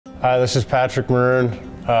Hi, this is Patrick Maroon.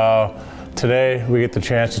 Today we get the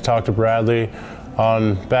chance to talk to Bradley.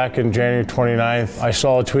 Back in January 29th, I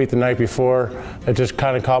saw a tweet the night before. It just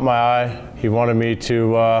kind of caught my eye. He wanted me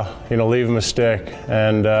to, leave him a stick,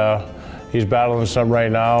 and he's battling something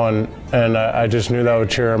right now, and I just knew that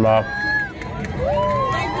would cheer him up.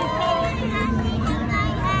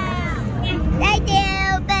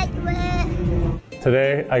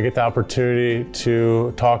 Today, I get the opportunity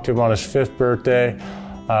to talk to him on his 5th birthday.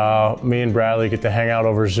 Me and Bradley get to hang out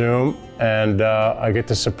over Zoom, and I get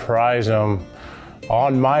to surprise him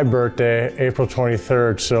on my birthday, April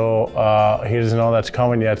 23rd. So he doesn't know that's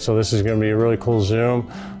coming yet, so this is gonna be a really cool Zoom.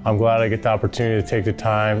 I'm glad I get the opportunity to take the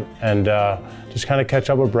time and just kind of catch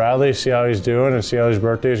up with Bradley, see how he's doing and see how his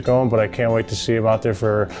birthday is going, but I can't wait to see him out there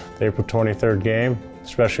for the April 23rd game,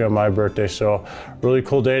 especially on my birthday. So really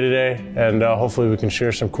cool day today, and hopefully we can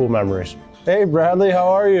share some cool memories. Hey Bradley, how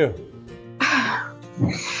are you?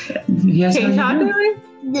 Yes, can you talk to me?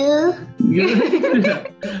 No.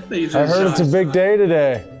 I heard it's a big day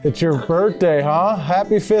today. It's your birthday, huh?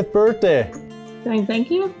 Happy 5th birthday. Thank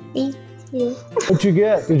you. Thank you. What'd you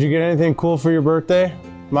get? Did you get anything cool for your birthday?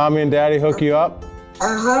 Mommy and Daddy hook you up?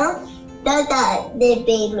 Uh-huh. Dada, they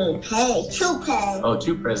made me pay 2 pay. Oh,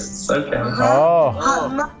 2 presents. Okay. Oh.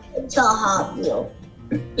 Hot Wheels.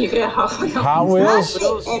 You get Hot Wheels. Hot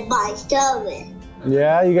Wheels? And my stomach.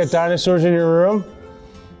 Yeah, you got dinosaurs in your room?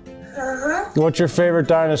 Uh-huh. What's your favorite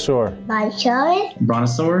dinosaur? My stomach?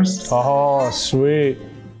 Brontosaurus. Oh, sweet.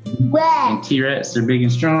 Where? And T-Rex, they're big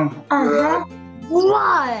and strong. Uh-huh.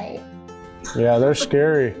 Why? Yeah, they're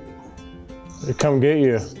scary. They come get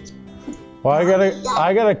you. Well,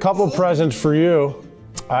 I got a couple presents for you.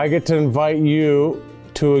 I get to invite you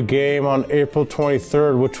to a game on April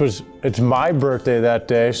 23rd, it's my birthday that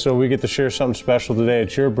day, so we get to share something special today.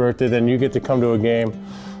 It's your birthday, then you get to come to a game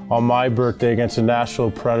on my birthday against the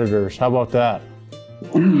Nashville Predators. How about that?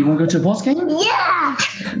 You want to go to a Bulls game? Yeah.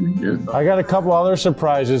 I got a couple other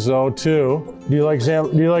surprises though too. Do you like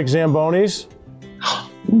Zambonis?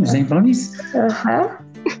 Ooh, Zambonis? Uh-huh.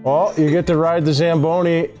 Well, you get to ride the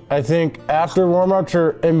Zamboni, I think, after warm-ups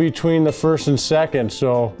or in between the 1st and 2nd,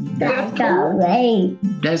 so. That's great.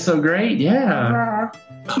 That's so great, yeah.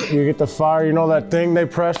 You get to fire, you know that thing they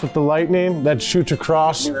press with the lightning that shoots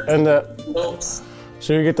across, and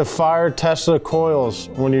so you get to fire Tesla coils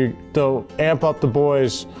when to amp up the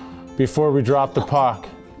boys before we drop the puck.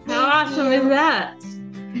 How awesome is that?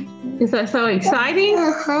 Is that so exciting?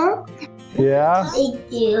 Uh-huh. Yeah? Thank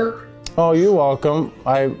you. Oh, you're welcome.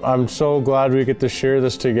 I'm so glad we get to share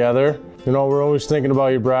this together. You know, we're always thinking about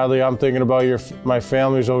you, Bradley. I'm thinking about my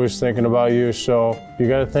family's always thinking about you. So you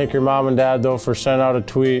got to thank your mom and dad, though, for sending out a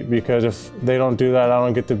tweet, because if they don't do that, I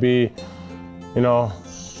don't get to be,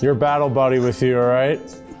 your battle buddy with you, all right?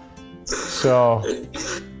 So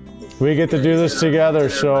we get to do this together.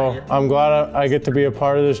 So I'm glad I get to be a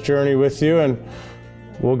part of this journey with you, and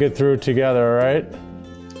we'll get through it together, all right?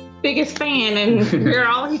 Biggest fan, and you're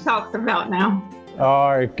all he talks about now.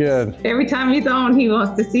 All right, good. Every time he's on, he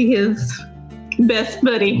wants to see his best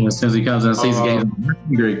buddy. As soon as he comes and sees the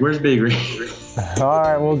game, where's Big Rig? All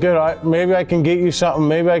right, well, good. Maybe I can get you something.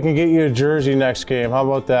 Maybe I can get you a jersey next game. How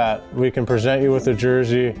about that? We can present you with a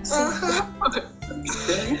jersey.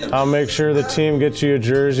 I'll make sure the team gets you a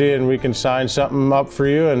jersey, and we can sign something up for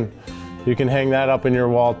you, and you can hang that up in your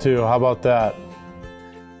wall too. How about that?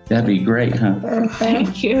 That'd be great, huh?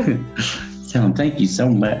 Thank you. Tell him thank you so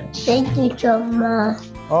much. Thank you so much.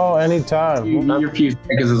 Oh, anytime. Your few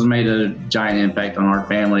seconds has made a giant impact on our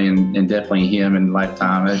family and definitely him in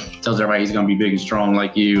lifetime. It tells everybody he's going to be big and strong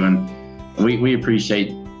like you, and we appreciate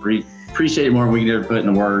it more than we can ever put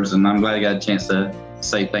into words. And I'm glad I got a chance to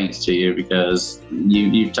say thanks to you, because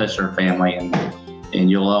you've touched our family,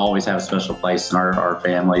 and you'll always have a special place in our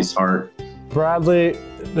family's heart. Bradley,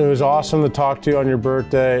 it was awesome to talk to you on your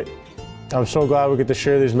birthday. I'm so glad we get to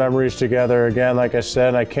share these memories together again. Like I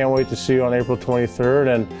said, I can't wait to see you on April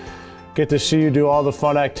 23rd and get to see you do all the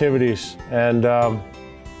fun activities. And I'm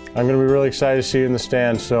going to be really excited to see you in the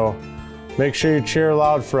stands. So make sure you cheer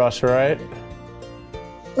loud for us, all right?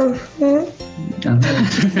 Mm-hmm.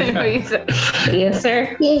 Yes,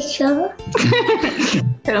 sir. Yes, sir.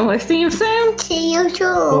 And we'll see you soon. See you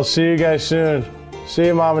soon. We'll see you guys soon. See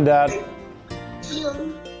you, Mom and Dad. See you.